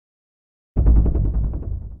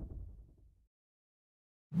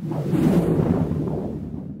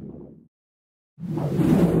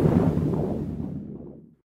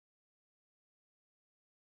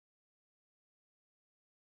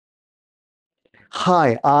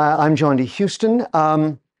Hi, I'm John D. Huston.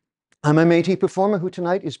 I'm a Métis performer who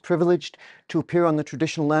tonight is privileged to appear on the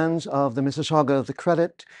traditional lands of the Mississauga of the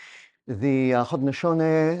Credit, the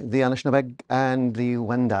Haudenosaunee, the Anishinaabeg, and the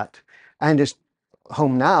Wendat, and is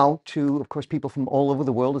home now to, of course, people from all over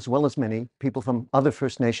the world, as well as many people from other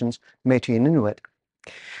First Nations, Métis and Inuit.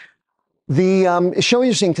 The show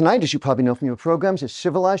you're seeing tonight, as you probably know from your programs, is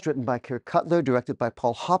Civilized, written by Keir Cutler, directed by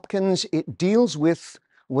Paul Hopkins. It deals with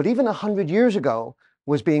what even 100 years ago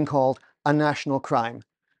was being called a national crime,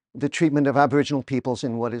 the treatment of Aboriginal peoples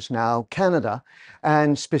in what is now Canada.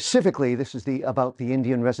 And specifically, this is about the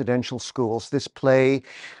Indian residential schools. This play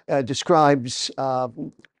describes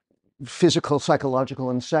physical,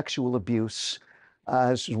 psychological, and sexual abuse,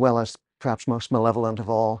 as well as, perhaps most malevolent of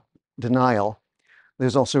all, denial.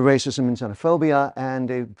 There's also racism and xenophobia and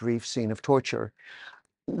a brief scene of torture.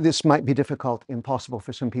 This might be difficult, impossible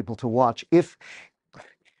for some people to watch. If,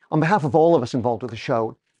 on behalf of all of us involved with the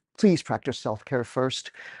show, please practice self-care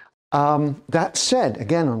first. That said,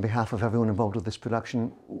 again, on behalf of everyone involved with this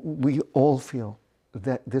production, we all feel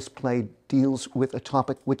that this play deals with a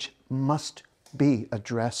topic which must be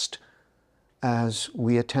addressed as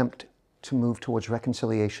we attempt to move towards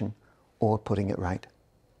reconciliation or putting it right.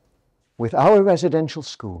 With our residential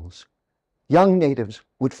schools, young natives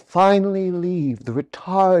would finally leave the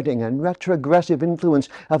retarding and retrogressive influence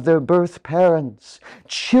of their birth parents.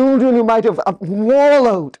 Children who might have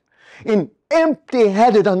wallowed in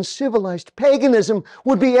empty-headed, uncivilized paganism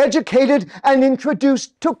would be educated and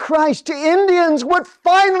introduced to Christ. Indians would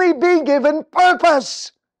finally be given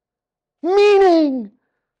purpose, meaning,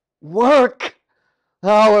 work.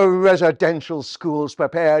 Our residential schools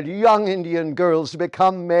prepared young Indian girls to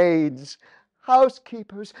become maids,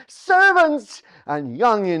 housekeepers, servants, and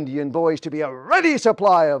young Indian boys to be a ready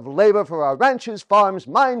supply of labor for our ranches, farms,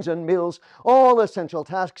 mines, and mills, all essential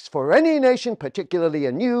tasks for any nation, particularly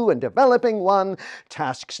a new and developing one,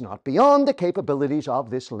 tasks not beyond the capabilities of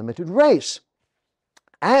this limited race.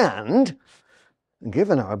 And,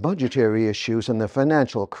 given our budgetary issues and the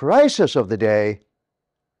financial crisis of the day,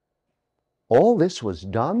 all this was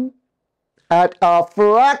done at a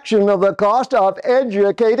fraction of the cost of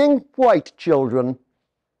educating white children.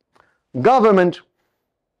 Government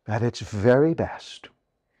at its very best.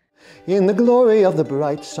 In the glory of the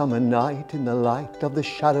bright summer night, in the light of the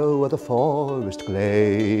shadow of the forest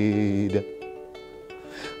glade,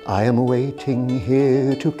 I am waiting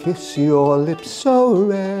here to kiss your lips so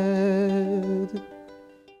red.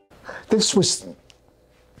 This was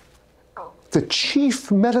the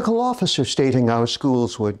chief medical officer stating our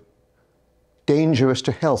schools were dangerous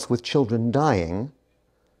to health with children dying,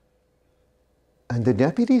 and the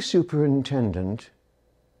deputy superintendent,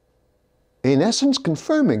 in essence,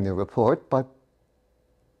 confirming the report by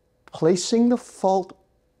placing the fault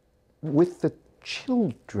with the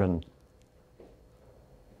children.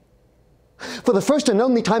 For the first and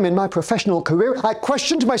only time in my professional career, I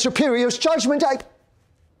questioned my superior's judgment.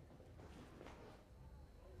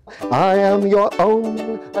 I am your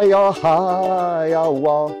own, your high, your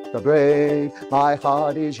walk the brave. My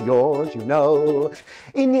heart is yours, you know.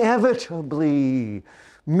 Inevitably,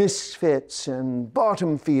 misfits and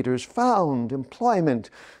bottom feeders found employment,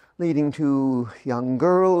 leading to young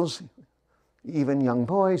girls, even young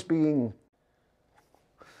boys being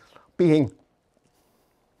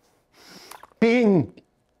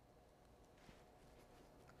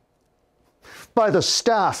by the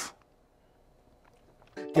staff.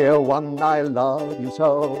 Dear one, I love you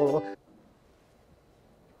so.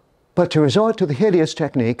 But to resort to the hideous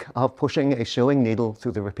technique of pushing a sewing needle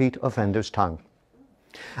through the repeat offender's tongue.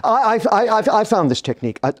 I found this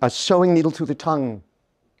technique, a sewing needle through the tongue,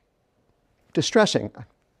 distressing.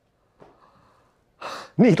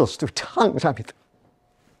 Needles through tongues, I mean,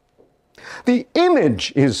 the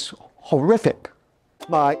image is horrific.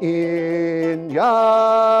 My Indian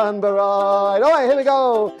bride. All right, here we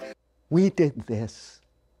go. We did this.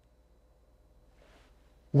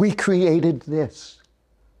 We created this.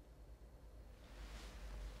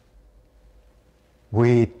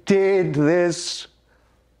 We did this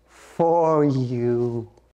for you.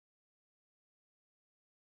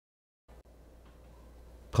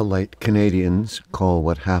 Polite Canadians call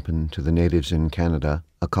what happened to the natives in Canada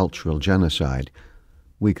a cultural genocide.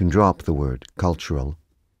 We can drop the word cultural.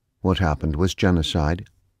 What happened was genocide.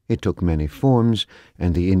 It took many forms,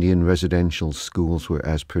 and the Indian residential schools were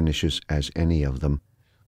as pernicious as any of them.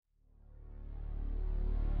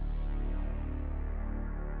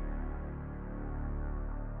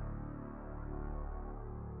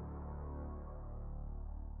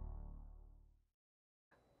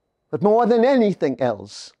 But more than anything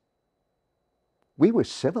else, we were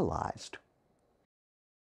civilized.